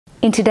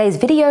In today's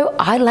video,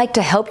 I'd like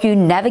to help you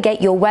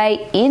navigate your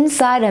way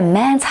inside a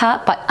man's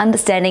heart by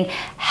understanding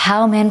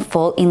how men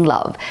fall in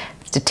love.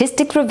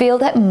 Statistics reveal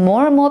that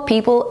more and more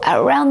people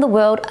around the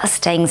world are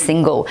staying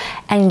single,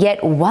 and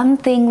yet one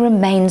thing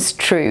remains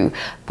true.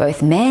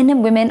 Both men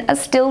and women are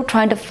still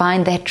trying to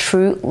find their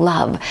true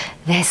love,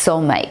 their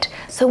soulmate.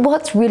 So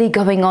what's really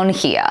going on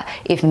here?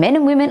 If men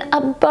and women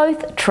are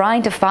both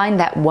trying to find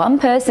that one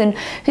person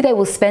who they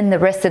will spend the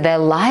rest of their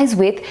lives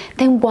with,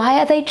 then why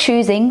are they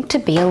choosing to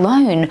be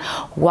alone?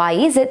 Why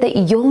is it that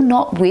you're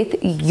not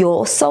with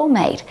your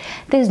soulmate?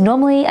 There's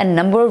normally a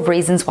number of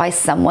reasons why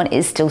someone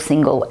is still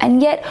single,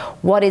 and yet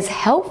what is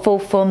helpful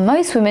for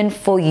most women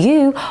for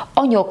you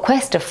on your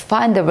quest to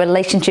find the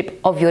relationship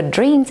of your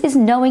dreams is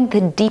knowing the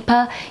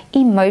deeper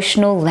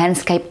emotional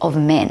landscape of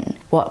men.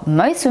 What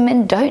most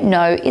women don't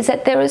know is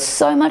that there is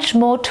so much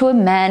more to a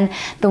man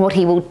than what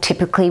he will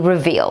typically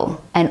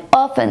reveal. And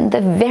often the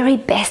very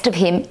best of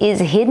him is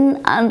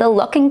hidden under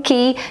lock and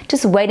key,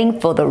 just waiting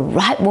for the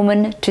right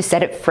woman to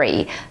set it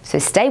free. So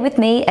stay with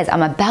me as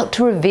I'm about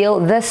to reveal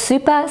the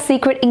super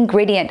secret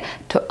ingredient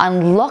to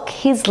unlock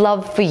his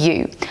love for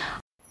you.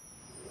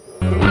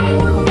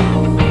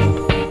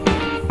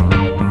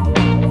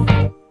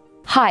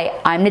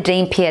 Hi, I'm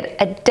Nadine Peart,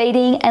 a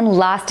dating and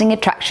lasting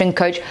attraction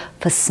coach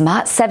for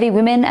smart, savvy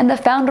women and the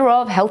founder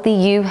of Healthy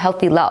You,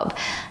 Healthy Love.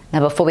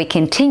 Now, before we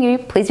continue,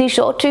 please be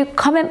sure to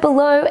comment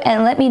below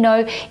and let me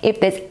know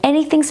if there's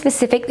anything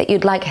specific that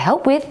you'd like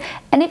help with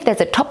and if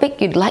there's a topic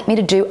you'd like me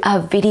to do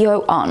a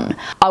video on.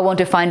 I want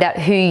to find out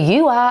who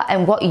you are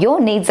and what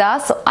your needs are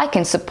so I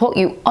can support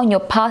you on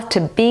your path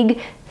to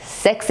big,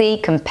 sexy,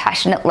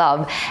 compassionate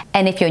love.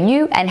 And if you're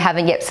new and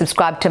haven't yet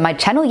subscribed to my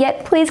channel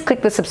yet, please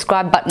click the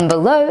subscribe button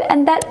below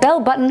and that bell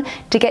button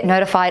to get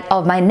notified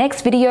of my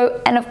next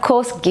video, and of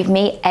course give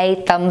me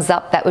a thumbs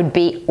up. That would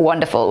be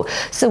wonderful.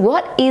 So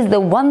what is the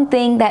one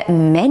thing that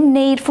men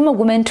need from a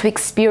woman to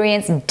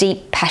experience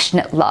deep,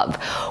 passionate love?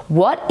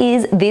 What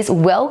is this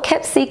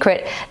well-kept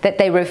secret that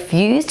they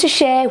refuse to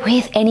share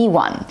with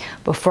anyone?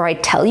 Before I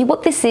tell you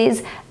what this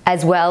is,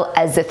 as well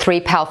as the 3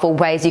 powerful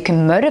ways you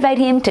can motivate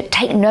him to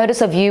take notice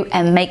of you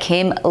and make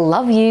him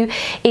love you,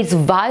 it's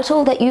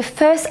vital that you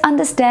first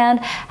understand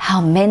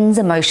how men's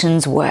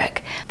emotions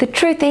work. The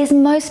truth is,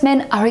 most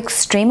men are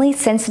extremely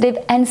sensitive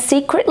and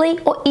secretly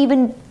or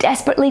even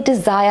desperately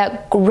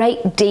desire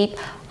great, deep,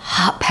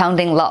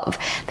 heart-pounding love.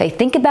 They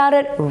think about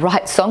it,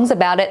 write songs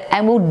about it,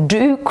 and will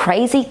do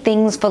crazy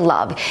things for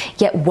love.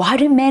 Yet why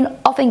do men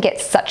often get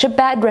such a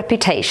bad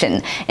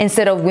reputation?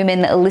 Instead of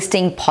women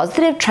listing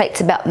positive traits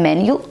about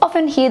men, you'll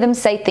often hear them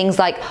say things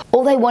like,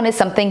 all they want is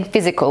something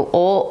physical,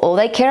 or all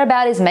they care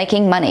about is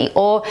making money,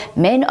 or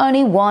men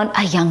only want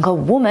a younger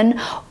woman,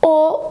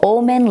 or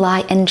all men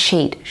lie and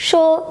cheat.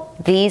 Sure,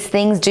 these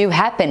things do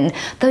happen,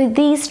 though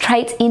these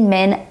traits in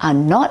men are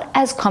not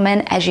as common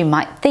as you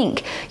might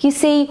think. You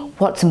see,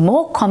 what's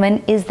more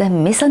common is the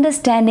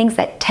misunderstandings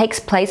that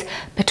takes place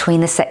between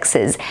the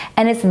sexes.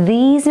 And it's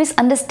these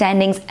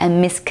misunderstandings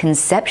and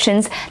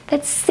misconceptions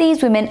that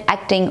sees women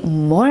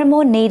acting more and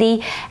more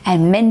needy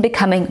and men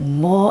becoming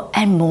more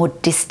and more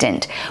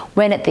distant,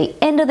 when at the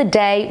end of the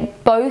day,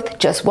 both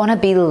just want to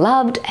be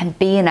loved and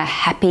be in a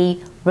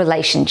happy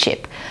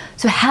relationship.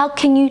 So how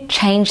can you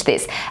change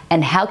this,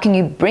 and how can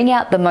you bring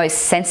out the most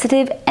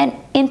sensitive and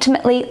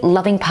intimately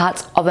loving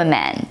parts of a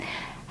man?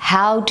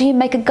 How do you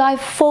make a guy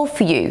fall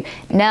for you?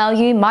 Now,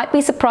 you might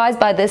be surprised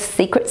by this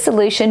secret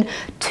solution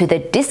to the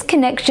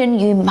disconnection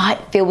you might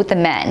feel with a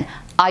man.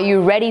 Are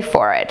you ready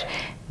for it?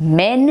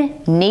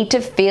 Men need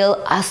to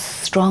feel a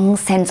strong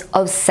sense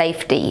of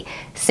safety.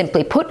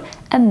 Simply put,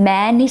 a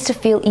man needs to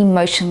feel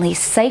emotionally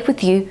safe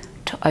with you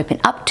to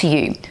open up to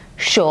you.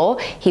 Sure,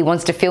 he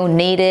wants to feel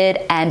needed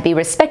and be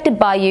respected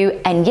by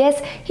you, and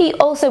yes, he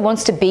also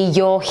wants to be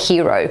your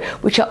hero,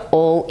 which are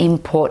all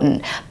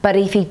important. But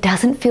if he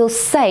doesn't feel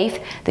safe,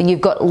 then you've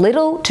got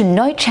little to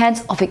no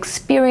chance of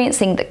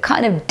experiencing the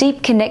kind of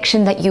deep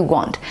connection that you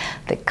want,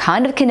 the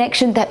kind of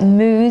connection that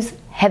moves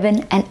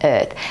heaven and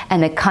earth,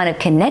 and the kind of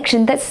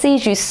connection that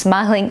sees you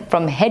smiling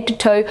from head to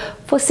toe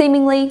for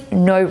seemingly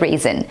no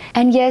reason.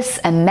 And yes,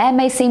 a man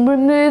may seem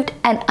removed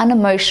and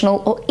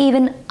unemotional or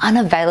even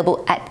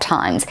unavailable at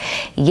times,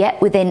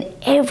 yet within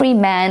every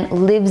man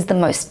lives the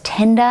most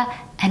tender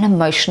and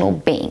emotional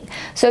being.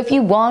 So if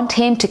you want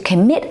him to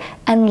commit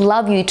and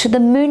love you to the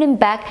moon and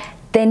back,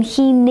 then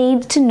he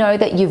needs to know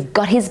that you've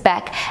got his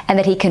back and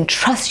that he can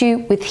trust you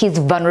with his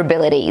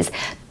vulnerabilities.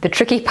 The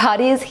tricky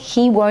part is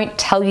he won't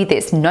tell you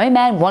this. No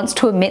man wants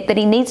to admit that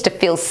he needs to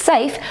feel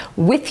safe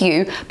with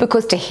you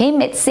because to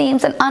him it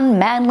seems an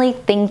unmanly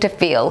thing to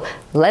feel,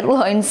 let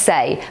alone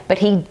say. But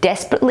he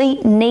desperately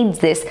needs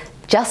this,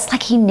 just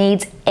like he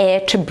needs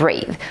air to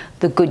breathe.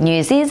 The good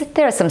news is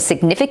there are some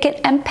significant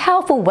and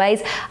powerful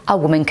ways a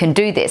woman can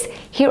do this.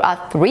 Here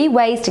are 3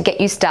 ways to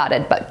get you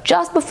started, but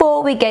just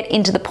before we get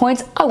into the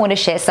points, I want to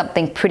share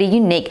something pretty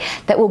unique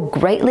that will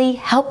greatly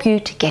help you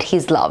to get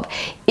his love.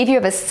 If you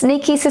have a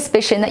sneaky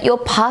suspicion that your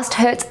past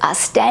hurts are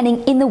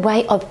standing in the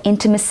way of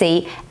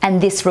intimacy and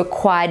this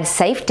required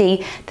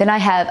safety, then I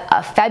have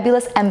a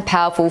fabulous and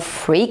powerful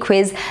free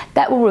quiz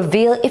that will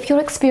reveal if you're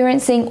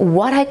experiencing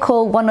what I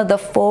call one of the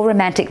 4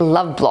 romantic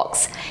love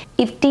blocks.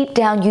 If deep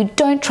down you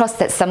don't trust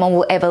that someone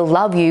will ever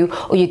love you,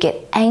 or you get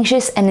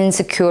anxious and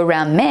insecure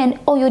around men,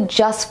 or you're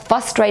just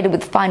frustrated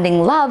with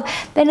finding love,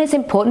 then it's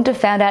important to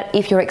find out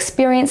if you're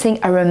experiencing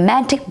a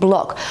romantic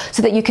block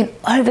so that you can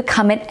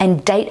overcome it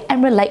and date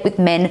and relate with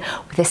men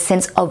with a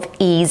sense of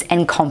ease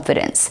and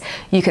confidence.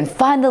 You can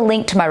find the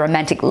link to my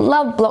romantic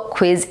love block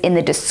quiz in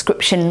the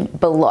description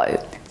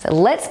below. So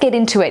let's get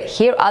into it.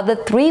 Here are the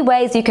 3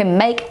 ways you can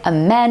make a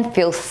man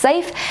feel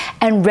safe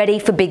and ready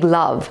for big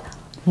love.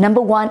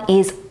 Number 1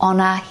 is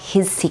honor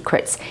his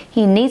secrets.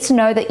 He needs to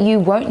know that you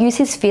won't use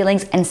his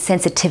feelings and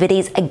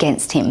sensitivities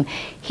against him.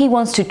 He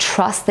wants to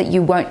trust that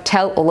you won't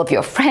tell all of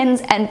your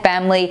friends and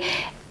family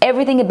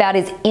everything about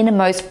his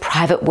innermost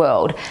private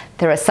world.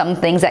 There are some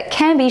things that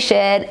can be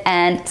shared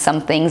and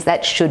some things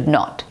that should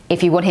not.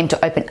 If you want him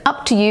to open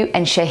up to you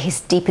and share his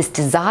deepest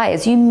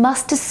desires, you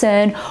must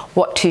discern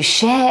what to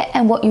share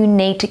and what you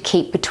need to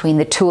keep between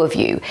the 2 of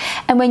you.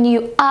 And when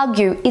you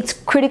argue, it's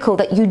critical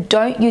that you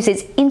don't use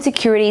his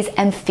insecurities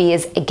and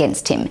fears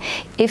against him.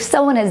 If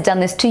someone has done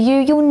this to you,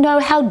 you'll know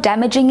how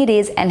damaging it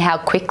is and how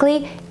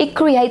quickly it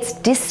creates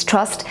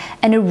distrust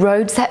and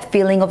erodes that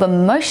feeling of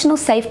emotional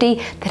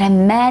safety that a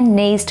man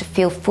needs to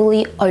feel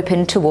fully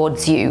open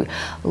towards you.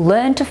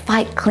 Learn to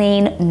fight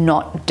clean,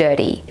 not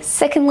dirty.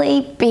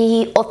 Secondly,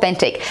 be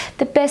authentic.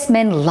 The best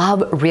men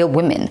love real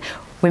women.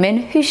 Women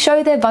who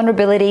show their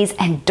vulnerabilities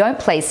and don't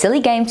play silly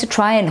games to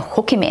try and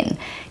hook him in.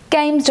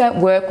 Games don't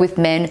work with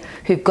men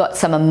who've got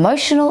some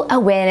emotional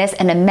awareness,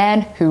 and a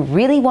man who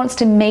really wants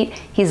to meet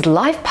his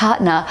life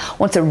partner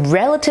wants a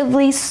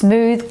relatively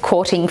smooth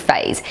courting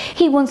phase.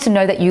 He wants to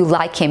know that you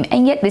like him,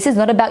 and yet this is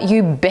not about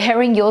you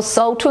bearing your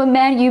soul to a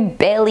man you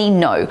barely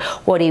know.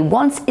 What he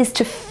wants is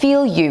to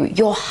feel you,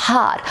 your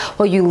heart,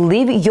 while you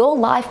live your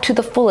life to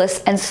the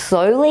fullest and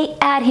slowly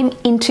add him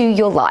into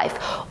your life.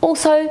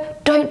 Also,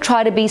 don't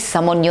try to be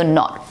someone you're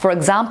not. For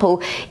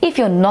example, if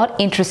you're not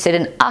interested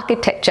in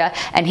architecture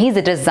and he's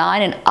a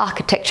design and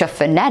architecture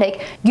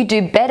fanatic, you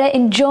do better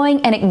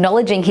enjoying and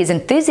acknowledging his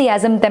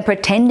enthusiasm than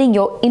pretending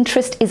your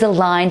interest is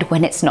aligned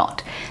when it's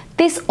not.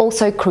 This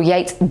also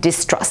creates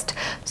distrust.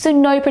 So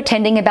no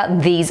pretending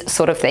about these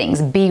sort of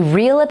things. Be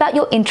real about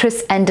your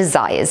interests and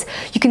desires.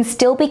 You can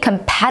still be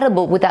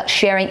compatible without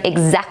sharing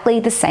exactly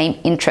the same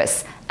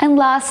interests. And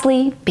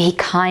lastly, be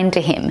kind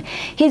to him.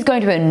 He's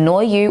going to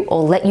annoy you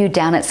or let you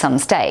down at some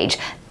stage.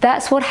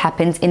 That's what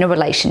happens in a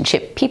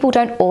relationship. People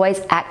don't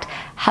always act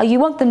how you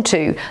want them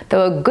to,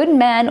 though a good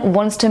man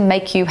wants to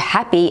make you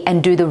happy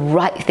and do the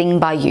right thing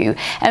by you.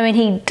 And when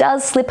he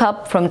does slip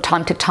up from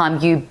time to time,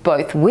 you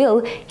both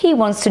will, he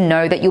wants to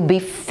know that you'll be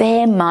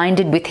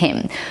fair-minded with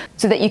him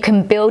so that you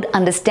can build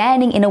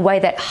understanding in a way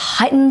that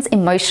heightens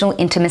emotional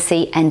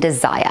intimacy and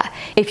desire.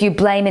 If you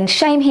blame and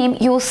shame him,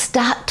 you'll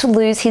start to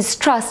lose his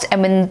trust,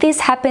 and when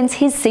this happens,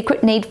 his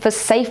secret need for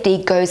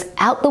safety goes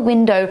out the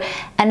window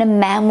and a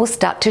man will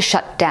start to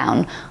shut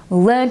down.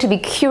 Learn to be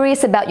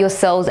curious about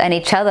yourselves and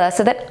each other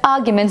so that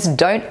arguments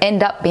don't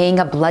end up being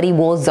a bloody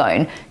war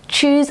zone.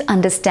 Choose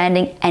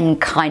understanding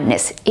and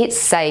kindness. It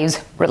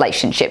saves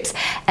relationships.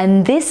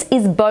 And this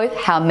is both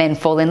how men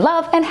fall in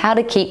love and how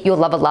to keep your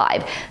love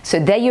alive. So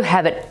there you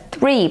have it,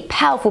 3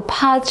 powerful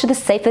paths to the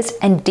safest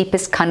and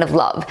deepest kind of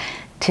love.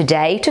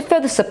 Today, to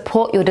further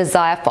support your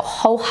desire for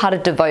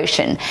wholehearted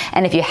devotion,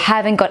 and if you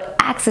haven't got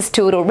access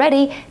to it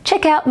already,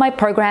 check out my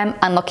program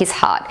Unlock His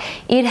Heart.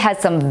 It has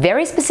some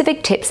very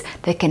specific tips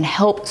that can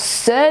help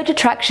surge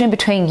attraction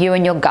between you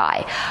and your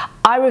guy.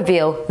 I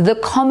reveal the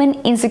common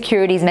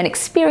insecurities men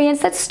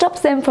experience that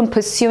stops them from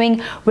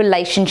pursuing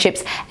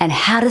relationships and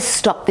how to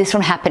stop this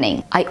from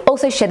happening. I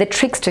also share the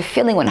tricks to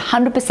feeling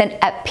 100%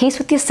 at peace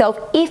with yourself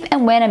if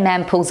and when a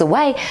man pulls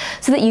away,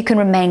 so that you can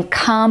remain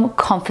calm,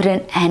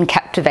 confident, and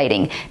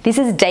captivating. This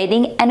is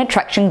dating and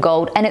attraction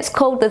gold, and it's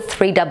called the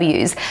 3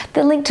 W's.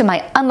 The link to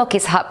my Unlock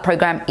His Heart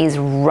program is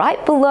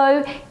right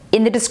below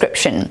in the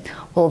description.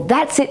 Well,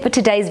 that's it for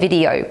today's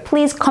video.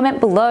 Please comment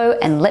below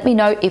and let me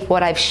know if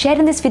what I've shared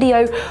in this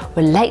video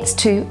relates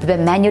to the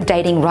man you're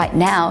dating right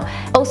now.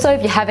 Also,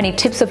 if you have any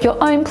tips of your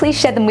own, please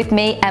share them with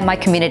me and my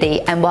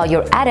community. And while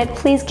you're at it,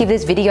 please give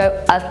this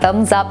video a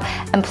thumbs up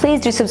and please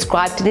do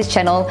subscribe to this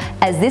channel,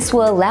 as this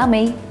will allow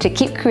me to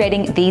keep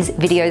creating these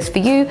videos for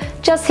you.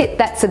 Just hit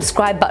that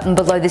subscribe button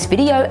below this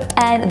video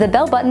and the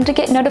bell button to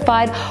get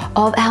notified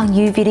of our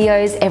new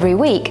videos every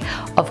week.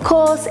 Of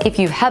course, if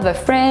you have a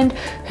friend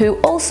who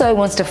also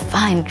wants to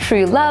find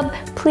true love,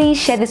 please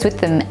share this with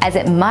them, as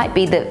it might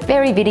be the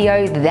very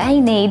video they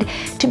need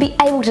to be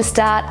able to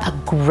start a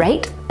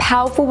great,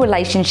 powerful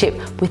relationship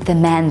with the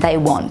man they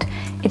want.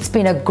 It's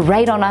been a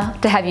great honor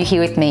to have you here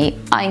with me.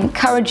 I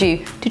encourage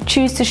you to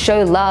choose to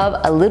show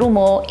love a little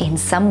more in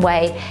some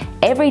way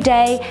every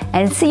day,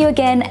 and see you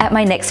again at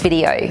my next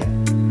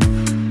video.